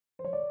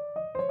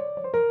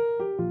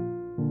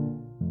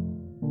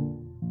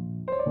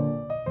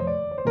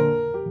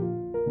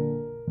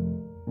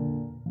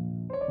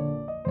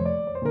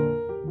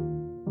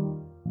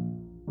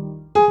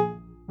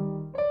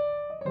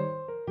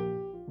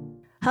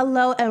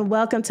Hello and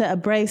welcome to a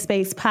Brave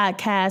Space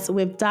podcast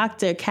with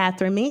Dr.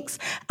 Catherine Meeks.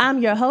 I'm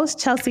your host,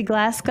 Chelsea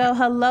Glasgow.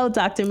 Hello,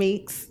 Dr.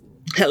 Meeks.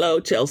 Hello,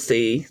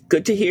 Chelsea.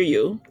 Good to hear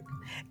you.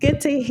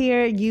 Good to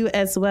hear you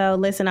as well.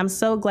 Listen, I'm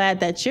so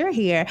glad that you're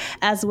here,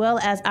 as well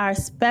as our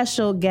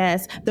special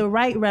guest, the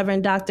Right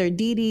Reverend Dr.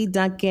 DeDe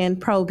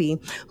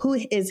Duncan-Probe, who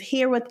is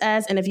here with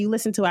us. And if you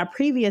listen to our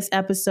previous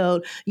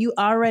episode, you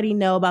already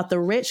know about the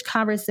rich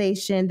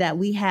conversation that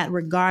we had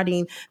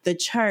regarding the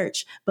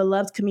church,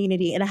 beloved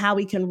community, and how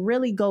we can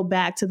really go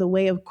back to the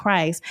way of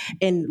Christ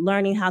in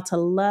learning how to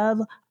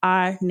love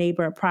our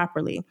neighbor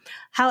properly.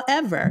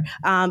 However,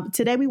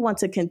 today we want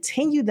to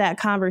continue that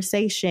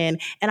conversation,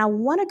 and I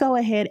want to go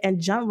ahead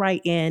and jump right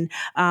in.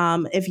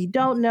 If you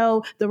don't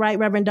know the Right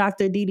Reverend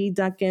Dr. DeDe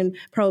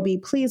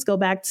Duncan-Probe, please go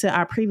back to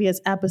our previous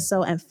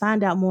episode and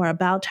find out more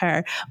about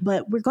her.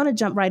 But we're going to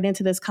jump right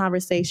into this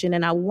conversation,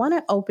 and I want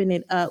to open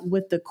it up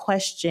with the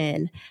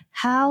question,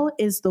 how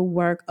is the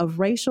work of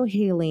racial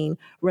healing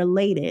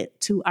related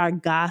to our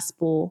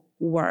gospel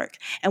work?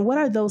 And what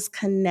are those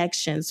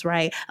connections,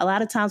 right? A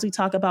lot of times we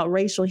talk about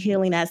racial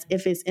healing as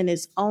if it's in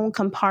its own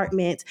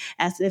compartment,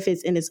 as if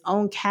it's in its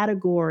own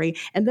category.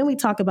 And then we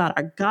talk about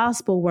our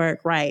gospel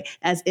work, right,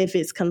 as if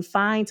it's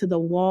confined to the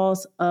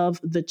walls of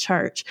the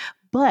church.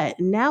 But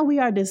now we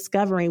are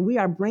discovering, we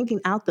are bringing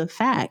out the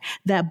fact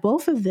that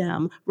both of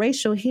them,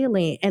 racial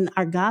healing and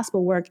our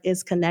gospel work,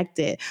 is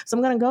connected. So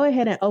I'm going to go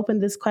ahead and open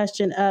this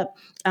question up.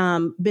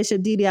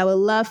 Bishop DeDe, I would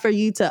love for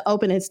you to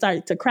open and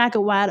start to crack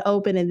it wide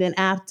open. And then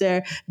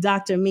after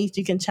Dr. Meeks,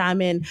 you can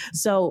chime in.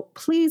 So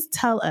please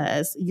tell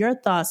us your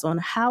thoughts on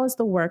how is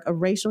the work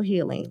of racial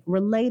healing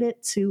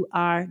related to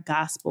our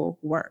gospel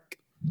work?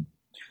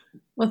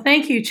 Well,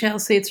 thank you,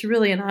 Chelsea. It's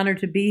really an honor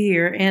to be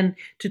here and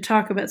to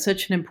talk about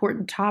such an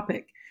important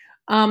topic.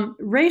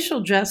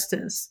 Racial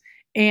justice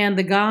and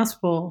the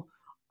gospel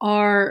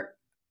are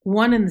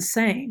one and the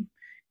same.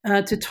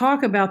 To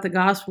talk about the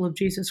gospel of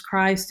Jesus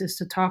Christ is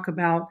to talk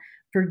about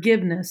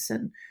forgiveness,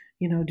 and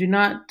do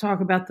not talk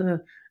about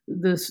the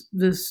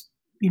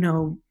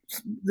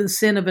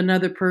sin of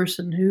another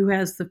person who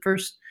has the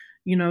first,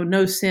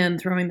 no sin,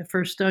 throwing the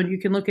first stone. You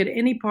can look at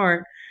any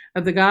part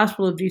of the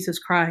gospel of Jesus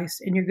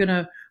Christ, and you're going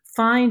to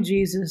find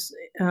Jesus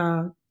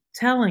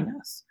telling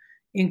us,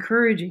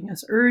 encouraging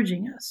us,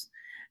 urging us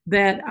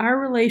that our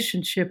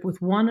relationship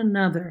with one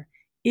another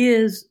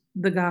is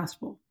the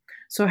gospel.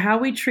 So how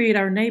we treat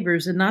our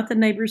neighbors, and not the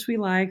neighbors we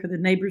like or the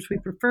neighbors we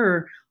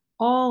prefer,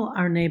 all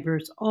our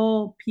neighbors,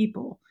 all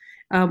people,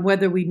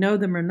 whether we know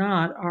them or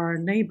not, are our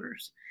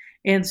neighbors.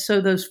 And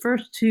so those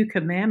first two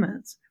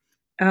commandments,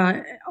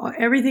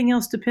 everything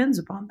else depends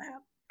upon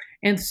that.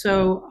 And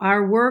so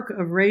our work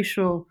of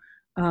racial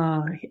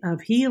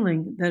of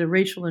healing the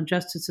racial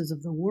injustices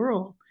of the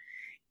world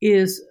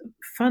is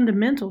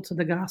fundamental to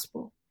the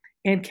gospel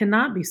and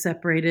cannot be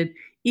separated,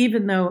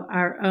 even though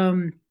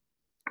our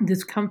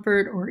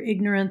discomfort or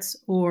ignorance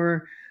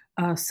or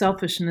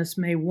selfishness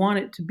may want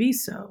it to be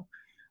so.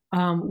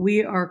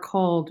 We are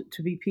called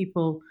to be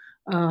people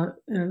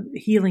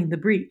healing the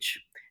breach,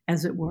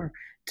 as it were,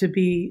 to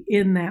be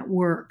in that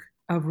work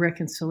of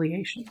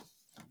reconciliation.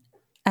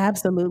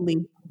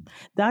 Absolutely.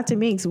 Dr.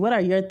 Meeks, what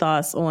are your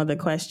thoughts on the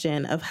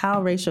question of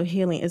how racial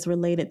healing is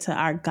related to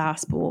our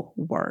gospel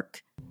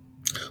work?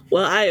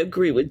 Well, I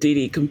agree with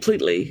DeDe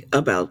completely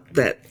about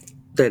that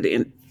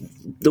in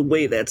the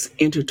way that's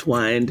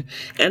intertwined.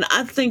 And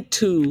I think,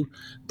 too,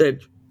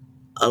 that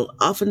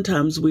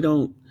oftentimes we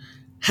don't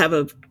have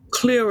a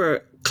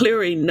clear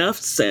enough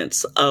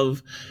sense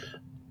of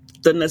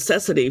the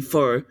necessity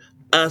for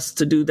us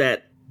to do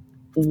that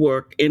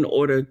work in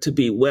order to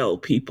be well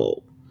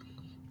people.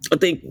 I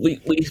think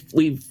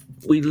we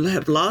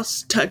have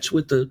lost touch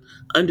with the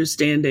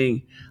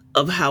understanding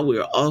of how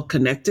we're all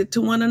connected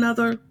to one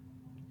another.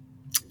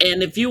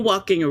 And if you're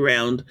walking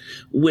around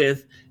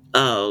with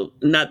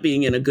not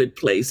being in a good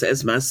place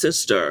as my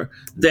sister,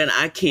 then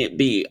I can't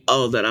be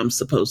all that I'm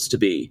supposed to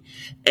be.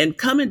 And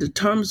coming to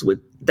terms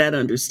with that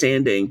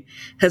understanding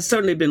has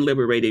certainly been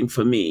liberating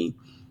for me.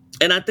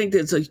 And I think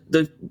that's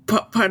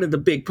part of the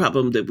big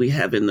problem that we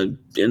have in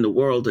the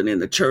world and in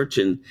the church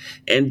and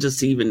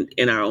just even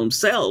in our own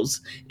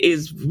selves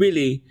is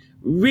really,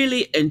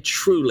 really and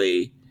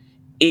truly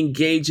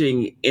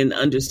engaging in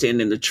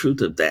understanding the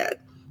truth of that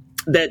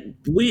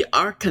we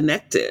are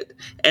connected.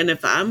 And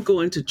if I'm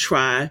going to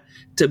try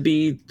to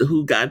be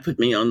who God put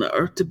me on the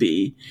earth to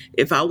be,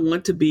 if I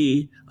want to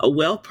be a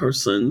well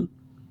person,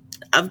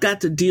 I've got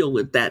to deal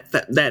with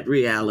that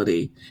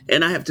reality.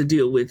 And I have to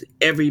deal with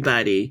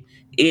everybody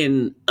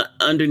in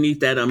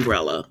underneath that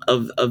umbrella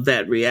of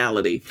that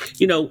reality.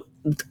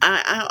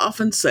 I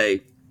often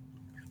say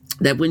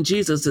that when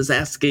Jesus is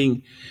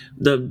asking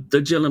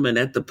the gentleman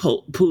at the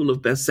pool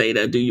of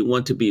Bethsaida, do you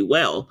want to be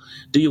well?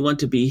 Do you want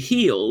to be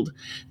healed?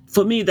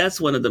 For me, that's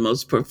one of the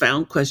most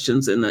profound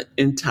questions in the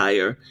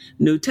entire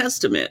New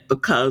Testament,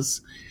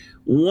 because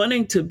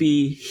wanting to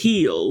be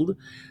healed,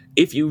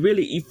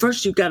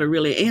 first you've got to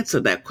really answer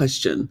that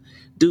question.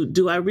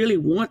 Do I really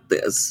want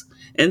this?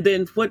 And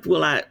then what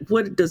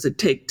does it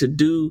take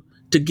to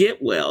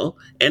get well?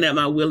 And am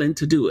I willing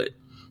to do it?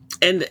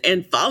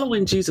 And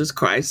following Jesus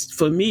Christ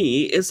for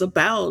me is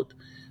about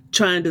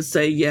trying to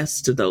say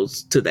yes to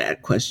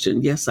that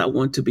question. Yes, I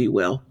want to be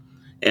well,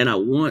 and I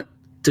want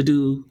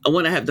to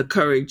have the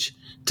courage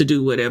to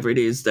do whatever it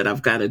is that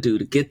I've got to do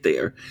to get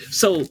there.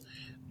 So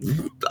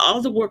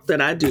all the work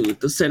that I do at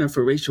the Center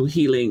for Racial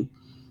Healing,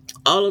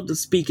 all of the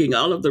speaking,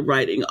 all of the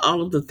writing,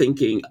 all of the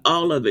thinking,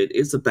 all of it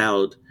is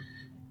about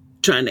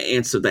trying to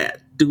answer that.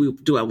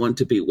 Do I want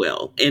to be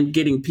well? And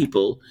getting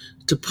people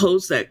to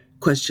pose that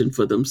question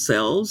for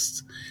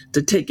themselves,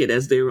 to take it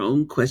as their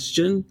own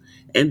question,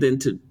 and then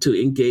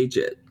to engage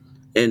it.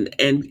 And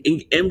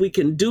we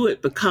can do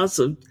it because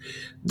of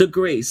the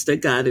grace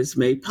that God has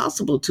made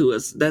possible to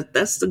us.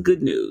 That's the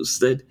good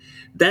news.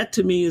 That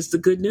to me is the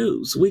good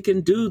news. We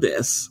can do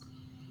this,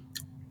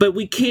 but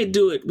we can't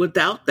do it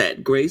without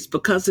that grace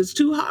because it's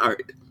too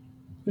hard,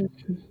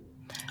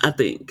 I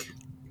think.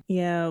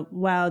 Yeah.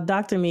 Wow,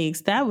 Dr.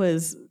 Meeks, that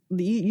was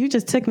you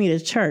just took me to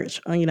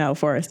church,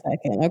 for a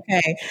second.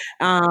 Okay.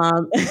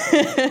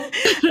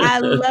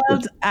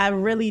 I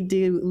really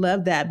do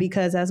love that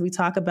because as we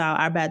talk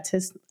about our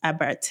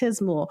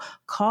baptismal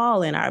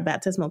call and our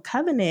baptismal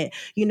covenant,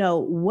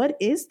 what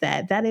is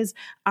that? That is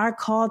our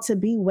call to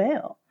be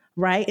well.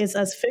 Right? It's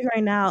us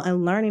figuring out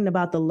and learning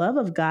about the love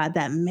of God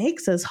that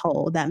makes us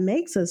whole, that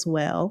makes us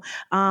well,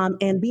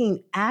 and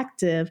being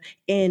active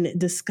in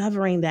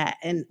discovering that.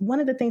 And one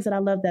of the things that I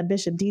love that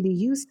Bishop DeDe,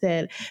 you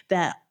said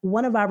that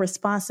one of our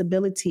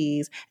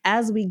responsibilities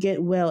as we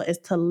get well is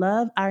to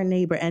love our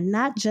neighbor and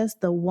not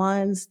just the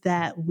ones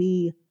that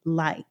we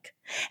like.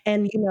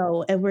 And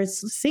and we're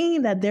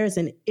seeing that there's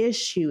an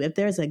issue, if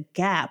there's a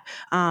gap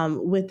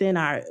within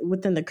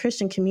the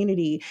Christian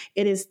community,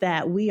 it is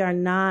that we are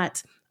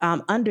not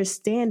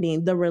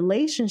understanding the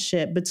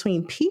relationship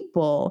between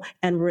people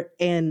and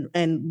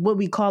what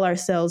we call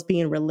ourselves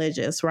being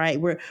religious,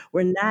 right? We're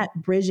not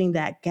bridging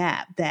that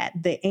gap. That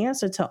the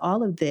answer to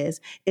all of this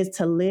is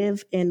to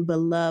live in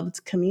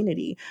beloved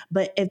community.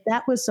 But if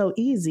that was so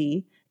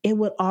easy, it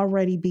would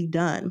already be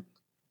done.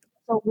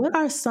 So what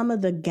are some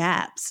of the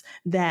gaps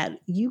that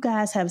you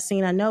guys have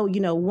seen? I know,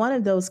 one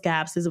of those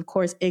gaps is, of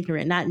course,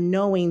 ignorant, not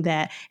knowing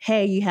that,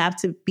 hey, you have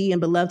to be in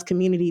beloved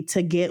community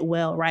to get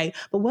well, right?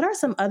 But what are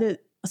some of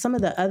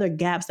the other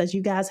gaps that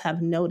you guys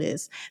have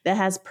noticed that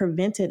has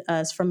prevented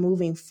us from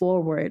moving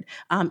forward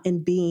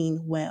and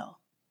being well?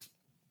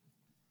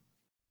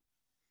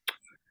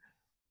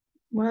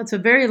 Well, it's a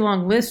very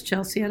long list,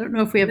 Chelsea. I don't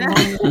know if we have a long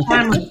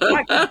time on the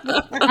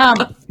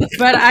podcast.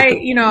 But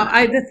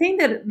the thing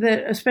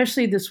that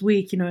especially this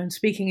week, in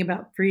speaking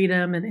about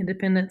freedom and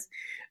independence,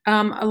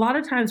 a lot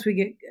of times we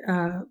get,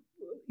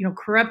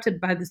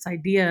 corrupted by this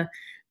idea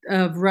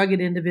of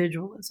rugged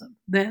individualism,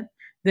 that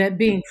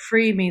being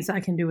free means I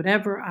can do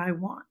whatever I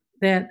want,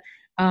 that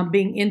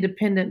being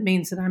independent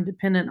means that I'm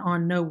dependent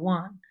on no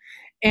one.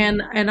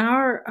 And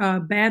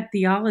our bad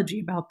theology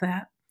about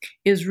that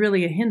is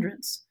really a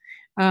hindrance.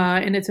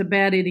 And it's a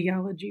bad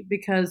ideology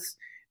because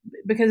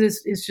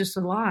it's just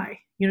a lie.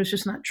 It's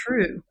just not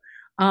true.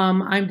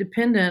 I'm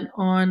dependent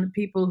on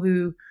people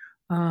who,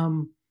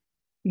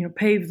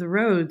 pave the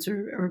roads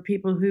or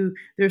people who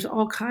there's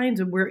all kinds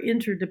of, we're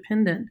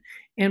interdependent.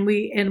 And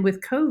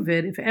with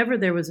COVID, if ever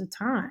there was a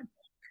time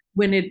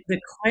when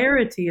the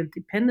clarity of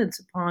dependence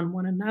upon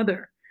one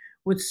another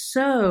was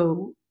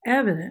so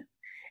evident,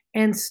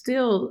 and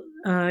still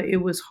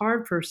it was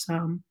hard for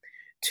some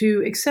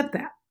to accept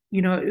that.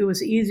 It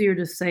was easier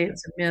to say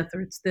it's a myth or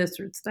it's this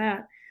or it's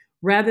that,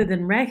 rather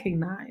than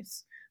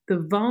recognize the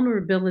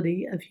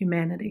vulnerability of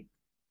humanity,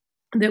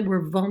 that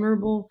we're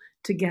vulnerable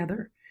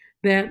together,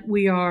 that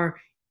we are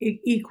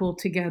equal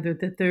together,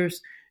 that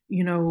there's,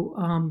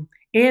 and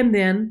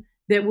then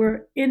that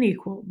we're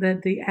unequal,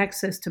 that the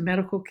access to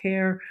medical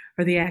care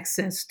or the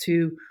access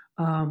to,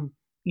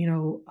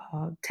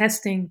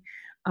 testing,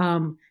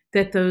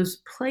 that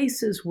those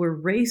places where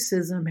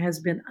racism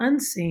has been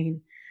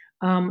unseen.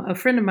 A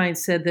friend of mine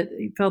said that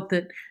he felt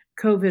that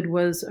COVID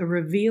was a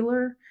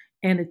revealer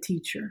and a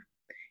teacher.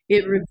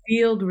 It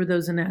revealed where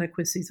those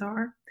inadequacies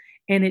are,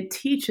 and it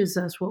teaches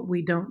us what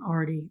we don't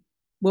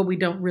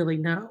really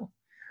know.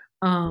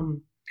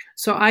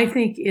 So I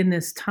think in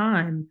this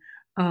time,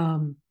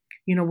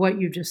 what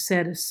you just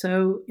said is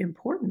so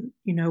important.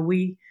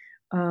 We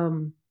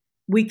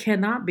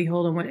cannot be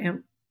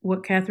holding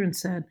what Catherine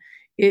said.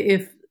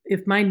 If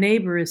my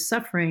neighbor is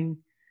suffering,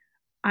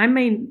 I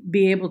may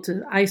be able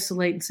to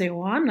isolate and say,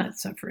 well, I'm not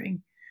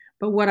suffering.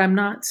 But what I'm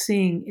not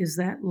seeing is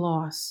that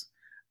loss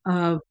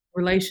of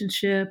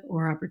relationship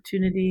or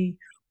opportunity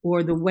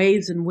or the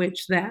ways in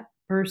which that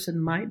person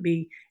might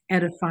be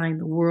edifying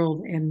the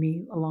world and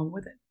me along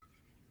with it.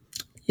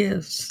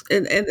 Yes.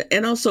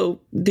 And also,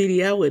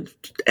 DeDe, I would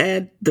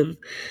add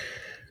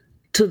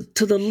to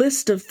the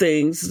list of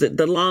things,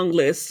 the long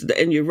list,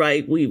 and you're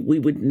right, we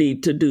would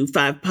need to do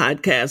 5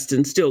 podcasts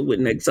and still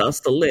wouldn't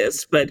exhaust the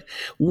list. But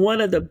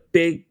one of the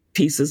big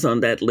pieces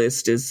on that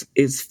list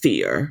is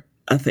fear,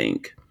 I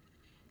think.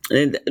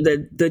 And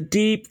the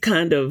deep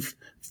kind of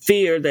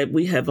fear that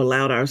we have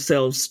allowed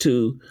ourselves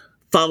to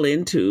fall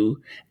into,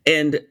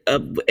 and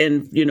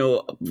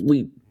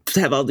we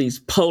have all these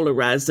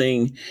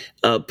polarizing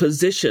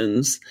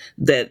positions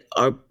that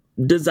are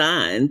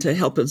designed to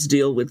help us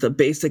deal with the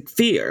basic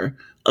fear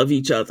of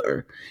each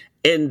other.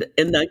 And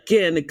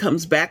again, it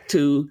comes back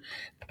to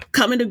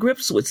coming to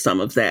grips with some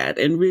of that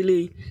and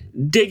really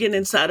digging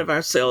inside of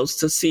ourselves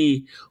to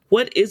see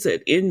what is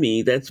it in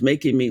me that's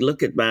making me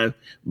look at my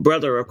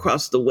brother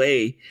across the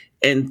way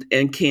and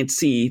can't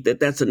see that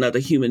that's another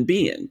human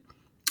being.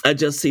 I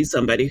just see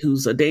somebody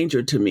who's a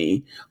danger to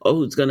me or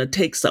who's going to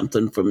take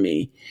something from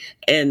me.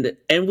 And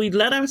we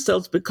let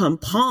ourselves become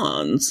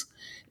pawns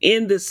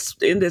in this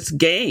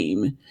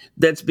game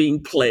that's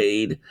being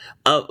played,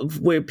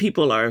 where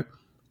people are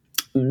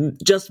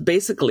just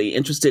basically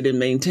interested in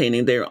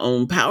maintaining their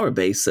own power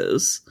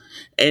bases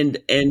and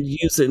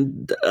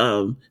using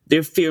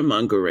their fear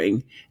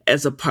mongering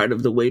as a part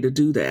of the way to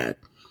do that.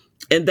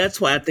 And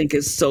that's why I think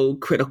it's so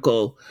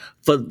critical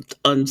for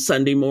on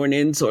Sunday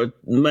mornings or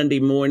Monday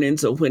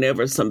mornings or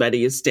whenever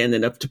somebody is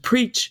standing up to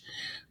preach,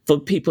 for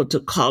people to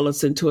call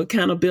us into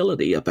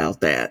accountability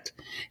about that.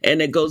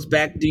 And it goes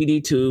back,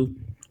 DeDe, to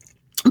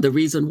the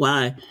reason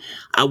why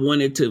I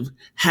wanted to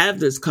have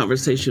this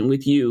conversation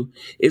with you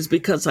is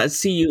because I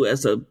see you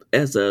as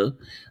a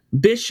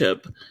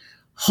bishop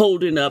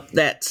holding up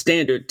that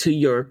standard to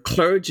your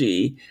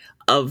clergy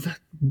of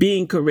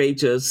being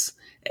courageous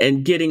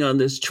and getting on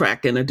this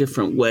track in a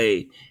different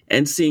way,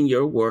 and seeing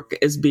your work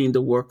as being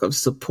the work of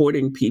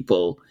supporting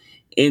people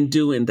in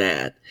doing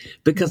that.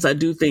 Because I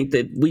do think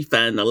that we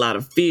find a lot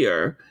of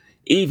fear,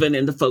 even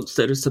in the folks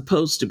that are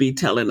supposed to be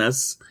telling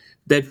us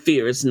that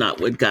fear is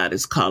not what God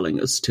is calling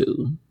us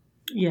to.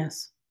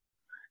 Yes,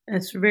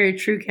 that's very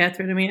true,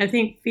 Catherine. I mean, I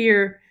think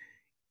fear,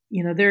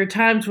 there are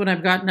times when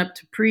I've gotten up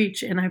to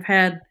preach and I've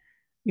had,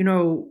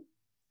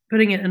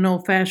 putting it in an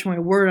old fashioned way,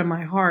 a word on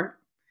my heart.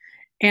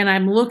 And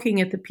I'm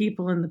looking at the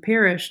people in the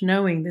parish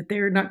knowing that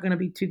they're not going to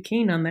be too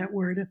keen on that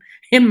word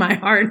in my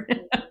heart.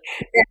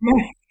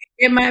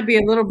 It might be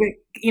a little bit,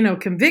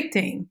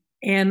 convicting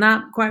and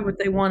not quite what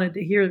they wanted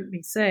to hear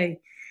me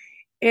say.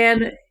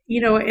 And,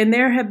 and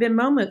there have been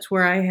moments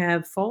where I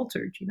have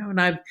faltered,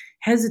 and I've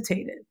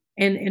hesitated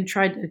and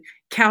tried to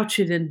couch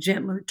it in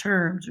gentler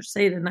terms or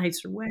say it a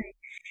nicer way.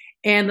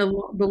 And the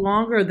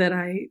longer that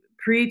I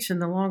preach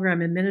and the longer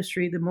I'm in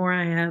ministry, the more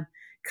I have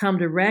come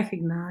to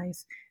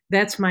recognize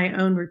that's my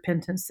own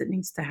repentance that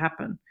needs to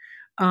happen.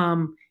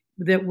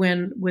 That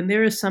when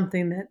there is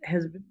something that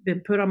has been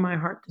put on my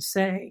heart to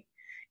say,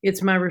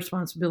 it's my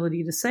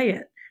responsibility to say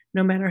it,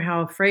 no matter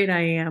how afraid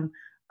I am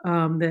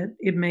that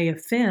it may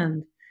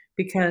offend,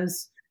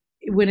 because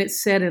when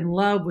it's said in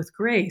love with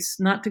grace,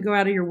 not to go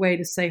out of your way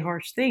to say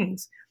harsh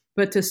things,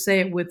 but to say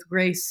it with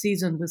grace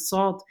seasoned with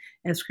salt,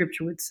 as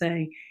Scripture would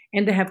say,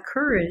 and to have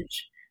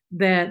courage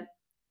that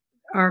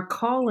our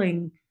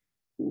calling,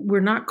 we're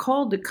not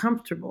called to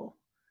comfortable.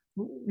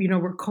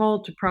 We're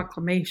called to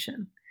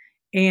proclamation,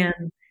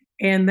 and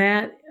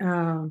that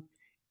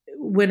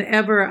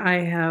whenever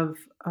I have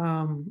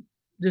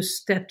just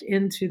stepped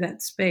into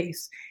that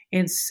space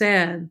and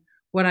said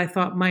what I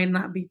thought might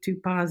not be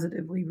too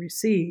positively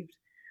received,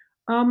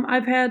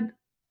 I've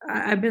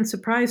been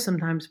surprised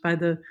sometimes by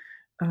the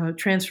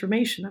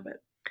transformation of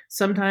it.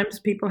 Sometimes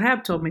people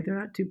have told me they're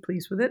not too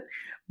pleased with it,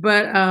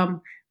 but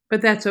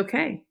that's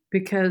okay,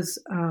 because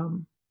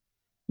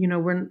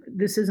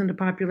this isn't a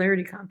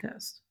popularity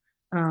contest.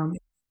 Um,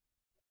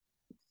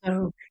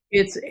 so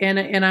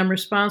and I'm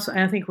responsible.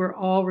 I think we're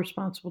all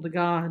responsible to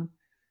God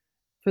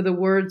for the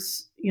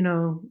words.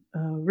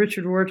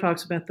 Richard Rohr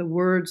talks about the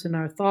words in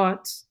our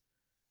thoughts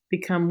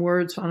become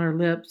words on our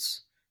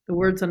lips. The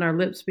words on our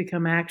lips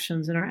become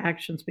actions, and our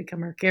actions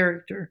become our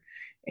character.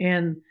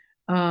 And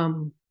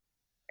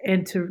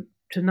to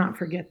not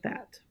forget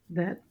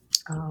that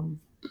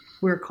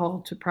we're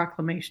called to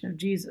proclamation of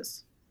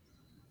Jesus.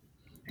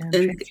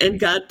 And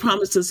God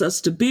promises us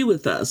to be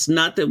with us,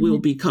 not that we'll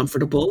be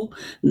comfortable,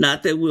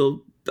 not that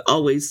we'll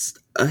always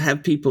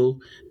have people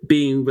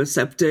being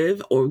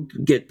receptive or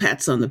get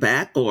pats on the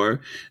back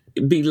or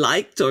be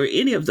liked or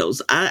any of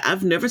those.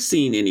 I've never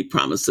seen any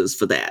promises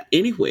for that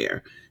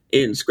anywhere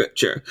in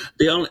Scripture.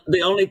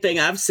 The only thing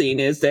I've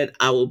seen is that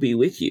I will be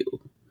with you,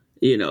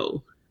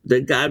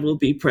 that God will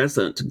be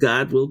present.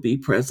 God will be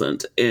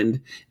present.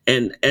 And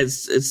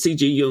as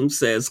C.G. Jung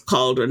says,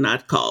 called or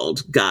not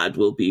called, God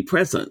will be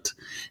present.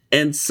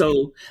 And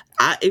so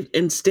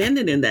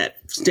standing in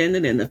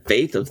the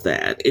faith of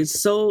that is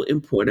so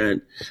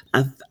important,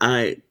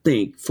 I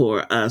think,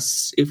 for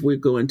us, if we're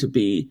going to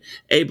be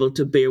able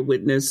to bear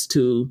witness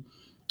to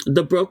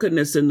the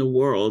brokenness in the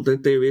world,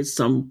 that there is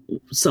some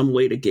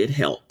way to get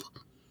help,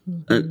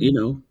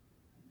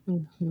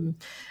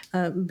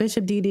 Mm-hmm.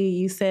 Bishop DeDe,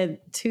 you said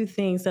two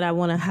things that I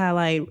want to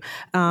highlight,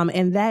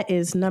 and that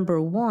is, number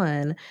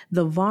one,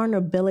 the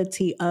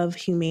vulnerability of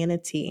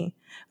humanity,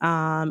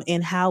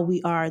 and how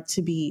we are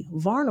to be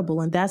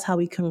vulnerable, and that's how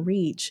we can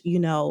reach,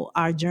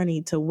 our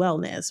journey to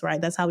wellness, right?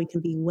 That's how we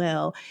can be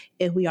well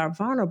if we are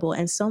vulnerable.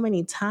 And so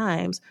many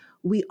times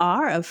we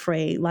are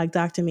afraid, like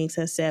Dr. Meeks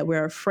has said,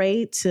 we're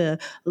afraid to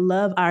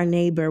love our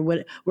neighbor.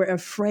 We're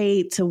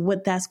afraid to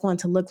what that's going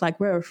to look like.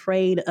 We're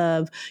afraid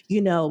of,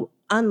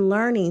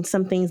 unlearning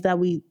some things that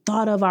we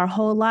thought of our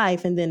whole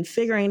life and then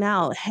figuring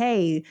out,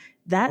 hey,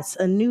 that's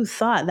a new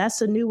thought.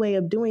 That's a new way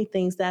of doing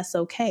things. That's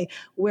okay.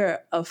 We're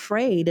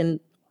afraid. And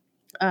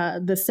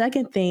the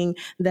second thing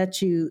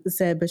that you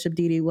said, Bishop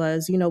DeDe,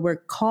 was, we're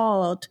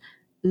called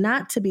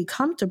not to be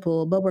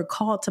comfortable, but we're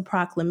called to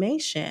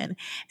proclamation.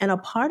 And a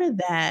part of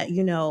that,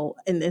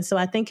 and so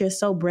I think you're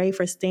so brave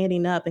for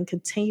standing up and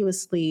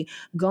continuously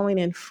going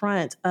in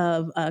front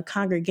of a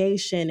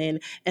congregation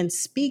and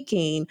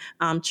speaking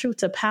truth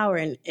to power.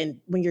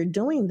 And when you're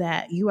doing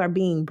that, you are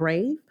being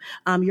brave,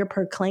 you're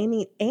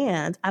proclaiming,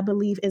 and I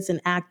believe it's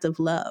an act of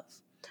love.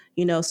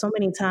 So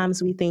many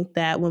times we think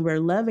that when we're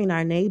loving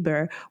our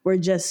neighbor, we're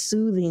just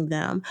soothing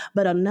them.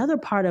 But another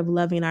part of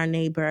loving our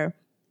neighbor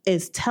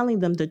is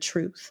telling them the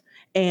truth.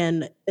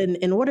 And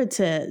in order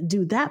to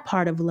do that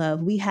part of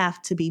love, we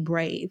have to be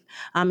brave.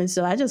 And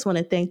so I just want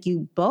to thank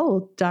you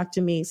both,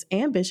 Dr. Meeks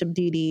and Bishop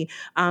DeDe,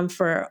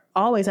 for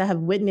always, I've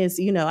witnessed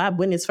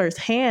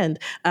firsthand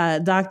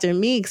Dr.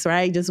 Meeks,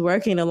 right, just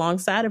working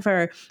alongside of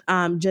her,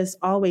 just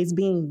always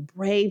being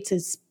brave to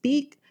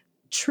speak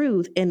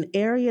truth in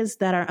areas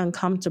that are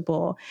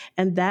uncomfortable.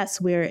 And that's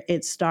where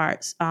it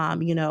starts,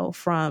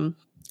 from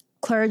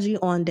clergy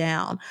on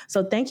down.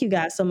 So thank you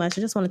guys so much.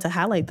 I just wanted to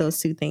highlight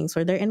those two things.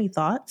 Were there any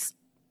thoughts?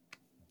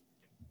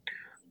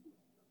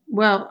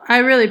 Well, I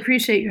really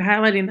appreciate you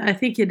highlighting. I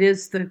think it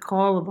is the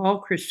call of all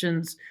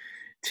Christians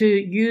to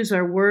use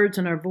our words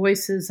and our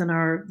voices and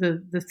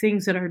the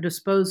things at our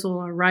disposal,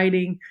 our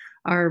writing,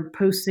 our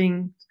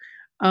posting,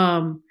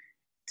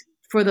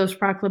 for those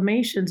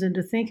proclamations, and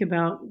to think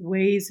about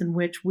ways in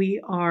which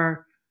we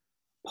are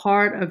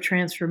part of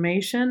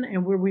transformation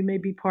and where we may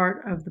be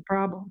part of the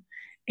problem,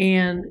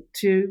 and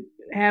to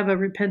have a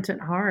repentant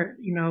heart,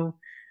 and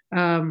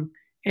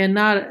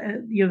not,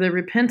 the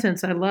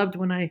repentance. I loved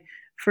when I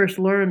first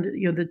learned,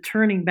 the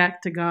turning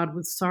back to God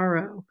with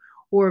sorrow,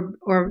 or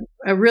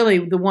really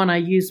the one I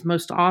use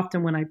most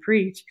often when I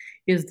preach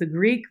is the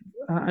Greek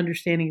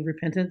understanding of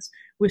repentance,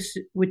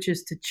 which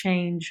is to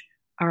change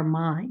our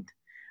mind.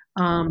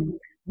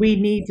 We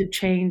need to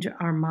change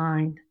our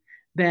mind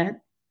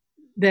that,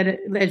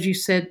 as you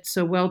said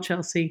so well,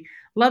 Chelsea,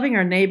 loving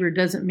our neighbor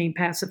doesn't mean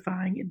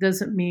pacifying. It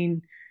doesn't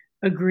mean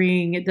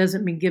agreeing. It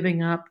doesn't mean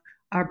giving up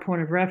our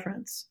point of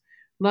reference.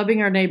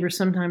 Loving our neighbor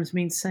sometimes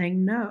means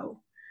saying no.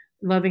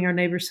 Loving our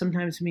neighbor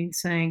sometimes means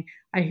saying,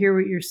 I hear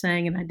what you're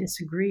saying and I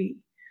disagree.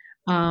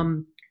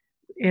 And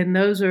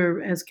those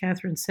are, as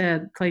Catherine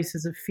said,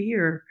 places of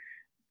fear,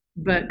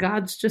 but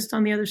God's just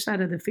on the other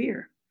side of the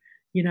fear.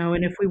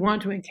 And if we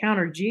want to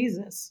encounter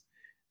Jesus,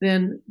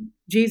 then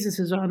Jesus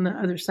is on the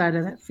other side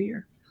of that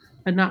fear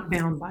and not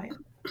bound by it.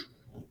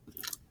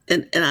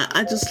 And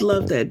I just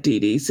love that,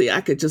 DeDe. See, I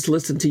could just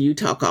listen to you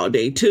talk all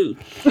day too.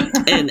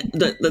 And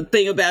the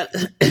thing about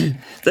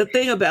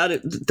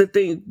it,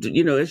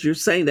 as you're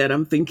saying that,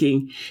 I'm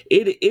thinking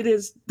it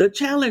is, the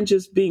challenge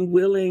is being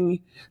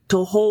willing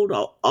to hold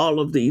all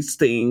of these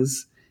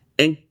things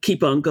and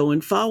keep on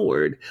going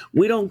forward.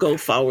 We don't go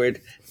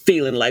forward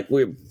feeling like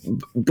we're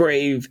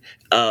brave,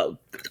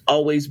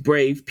 always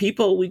brave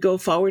people. We go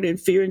forward in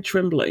fear and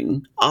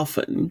trembling,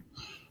 often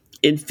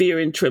in fear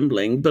and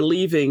trembling,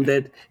 believing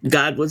that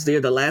God was there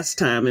the last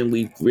time, and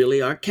we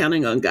really are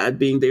counting on God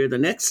being there the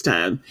next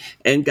time,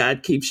 and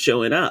God keeps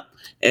showing up.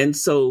 And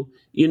so,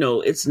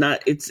 it's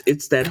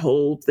that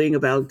whole thing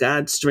about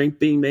God's strength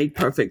being made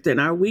perfect in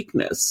our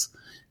weakness,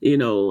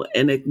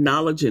 and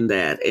acknowledging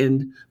that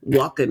and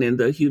walking in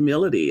the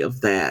humility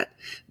of that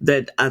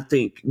I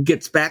think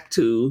gets back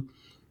to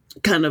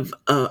kind of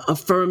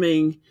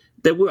affirming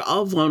that we're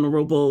all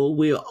vulnerable,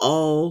 we're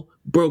all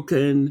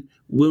broken,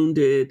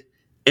 wounded,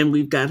 and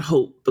we've got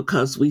hope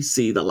because we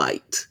see the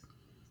light.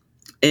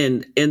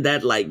 And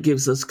that light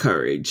gives us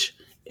courage,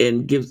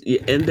 and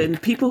then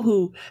people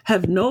who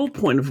have no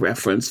point of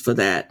reference for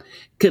that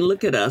can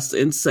look at us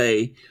and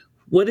say,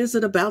 what is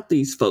it about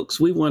these folks?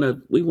 We want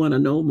to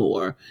know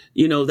more.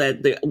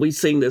 That we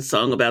sing this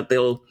song about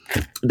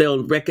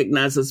they'll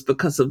recognize us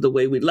because of the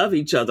way we love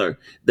each other.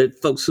 That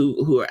folks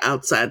who are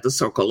outside the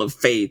circle of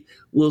faith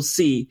will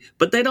see,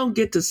 but they don't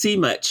get to see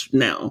much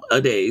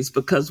nowadays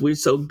because we're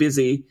so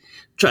busy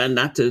trying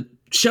not to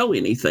show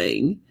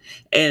anything.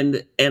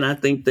 And I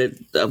think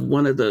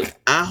that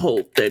I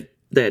hope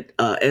that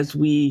as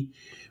we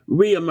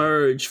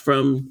reemerge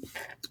from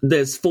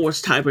this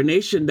forced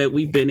hibernation that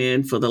we've been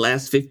in for the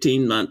last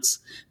 15 months,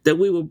 that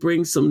we will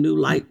bring some new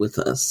light with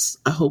us.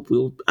 I hope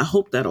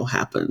that'll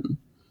happen.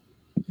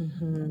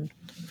 Mm-hmm.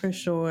 For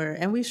sure.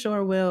 And we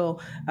sure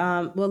will.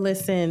 Well,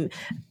 listen,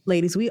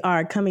 ladies, we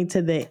are coming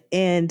to the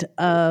end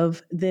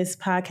of this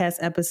podcast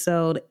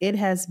episode. It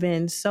has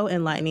been so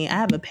enlightening. I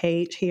have a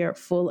page here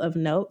full of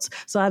notes.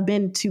 So I've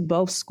been to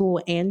both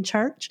school and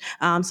church.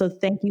 So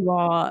thank you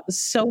all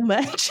so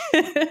much.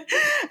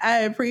 I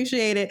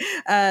appreciate it.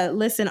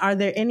 Listen, are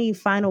there any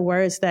final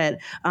words that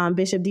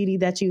Bishop DeDe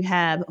that you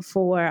have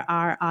for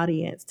our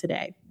audience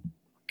today?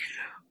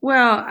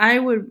 Well, I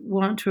would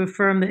want to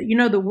affirm that,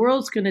 the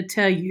world's going to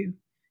tell you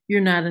you're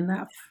not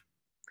enough.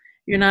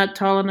 You're not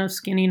tall enough,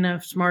 skinny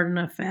enough, smart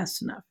enough,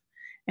 fast enough.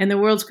 And the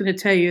world's going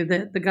to tell you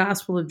that the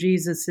gospel of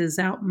Jesus is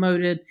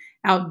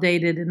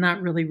outdated, and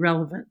not really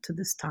relevant to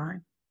this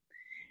time.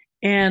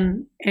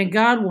 And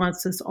God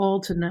wants us all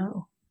to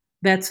know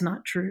that's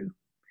not true.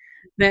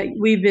 That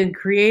we've been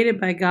created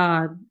by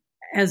God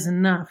as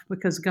enough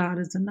because God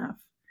is enough.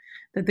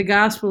 That the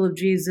gospel of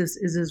Jesus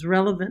is as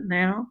relevant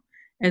now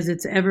as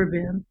it's ever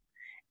been,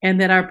 and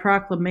that our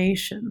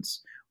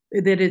proclamations,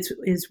 that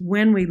it's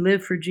when we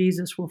live for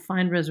Jesus, we'll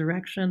find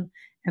resurrection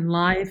and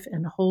life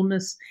and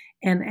wholeness,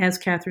 and as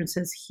Catherine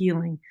says,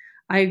 healing.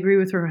 I agree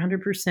with her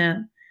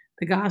 100%.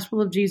 The gospel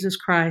of Jesus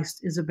Christ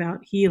is about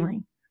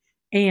healing,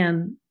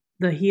 and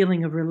the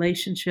healing of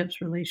relationships.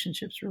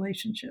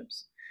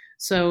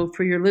 So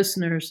for your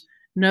listeners,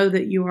 know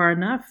that you are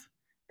enough,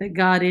 that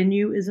God in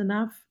you is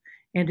enough,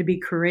 and to be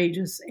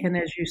courageous and,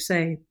 as you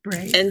say,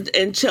 brave.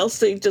 And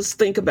Chelsea, just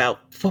think about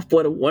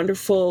what a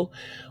wonderful,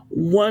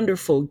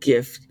 wonderful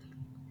gift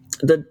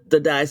the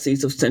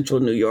Diocese of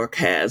Central New York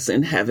has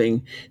in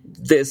having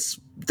this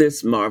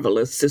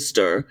marvelous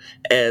sister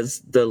as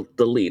the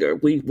leader.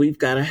 We've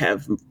got to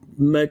have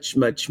much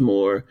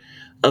more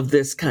of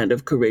this kind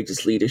of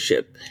courageous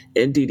leadership.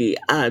 And DeDe,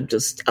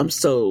 I'm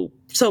so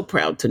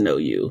proud to know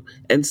you,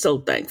 and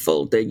so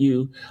thankful that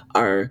you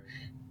are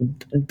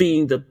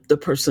being the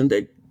person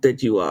that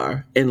you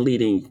are, and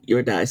leading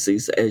your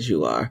diocese as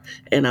you are.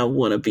 And I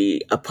want to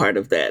be a part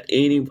of that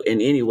in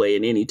any way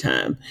and any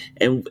time.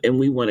 And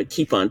we want to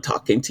keep on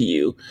talking to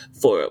you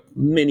for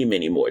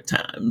many more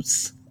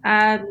times.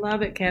 I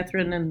love it,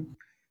 Catherine. And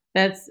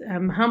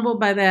I'm humbled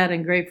by that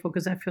and grateful,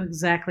 because I feel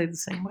exactly the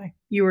same way.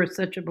 You are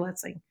such a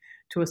blessing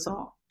to us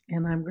all,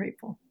 and I'm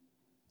grateful.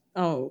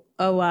 Oh,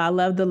 wow. I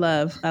love the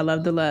love. Yeah.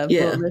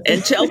 Well,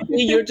 And Chelsea,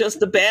 you're just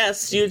the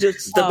best. You're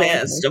just the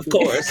best, of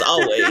course,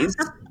 always.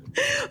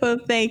 Well,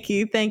 thank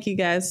you. Thank you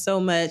guys so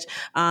much.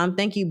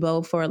 Thank you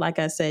both for, like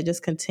I said,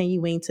 just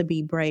continuing to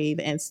be brave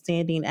and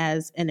standing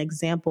as an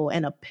example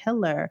and a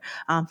pillar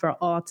for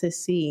all to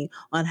see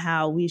on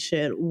how we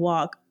should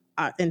walk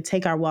and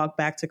take our walk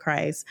back to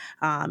Christ,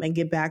 and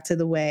get back to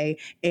the way,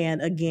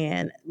 and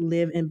again,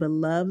 live in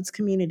beloved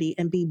community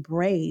and be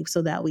brave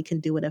so that we can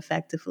do it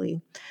effectively.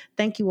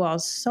 Thank you all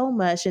so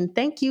much. And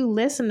thank you,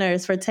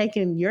 listeners, for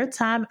taking your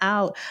time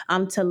out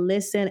to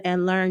listen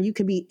and learn. You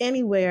could be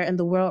anywhere in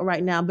the world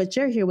right now, but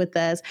you're here with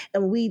us,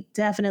 and we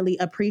definitely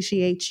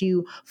appreciate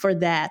you for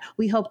that.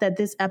 We hope that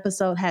this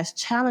episode has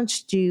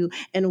challenged you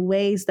in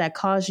ways that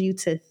cause you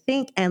to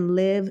think and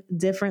live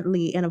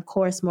differently, and of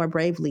course, more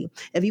bravely.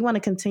 If you want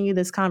to continue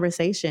this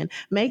conversation,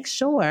 make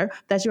sure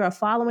that you are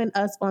following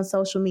us on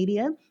social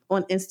media.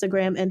 On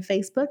Instagram and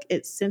Facebook,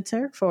 it's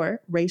Center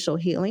for Racial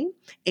Healing.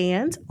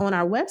 And on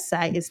our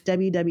website, it's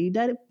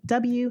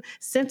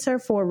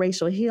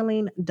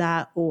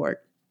www.centerforracialhealing.org.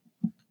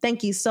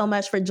 Thank you so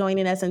much for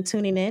joining us and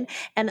tuning in.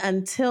 And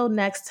until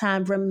next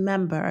time,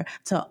 remember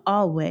to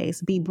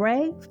always be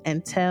brave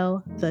and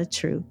tell the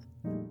truth.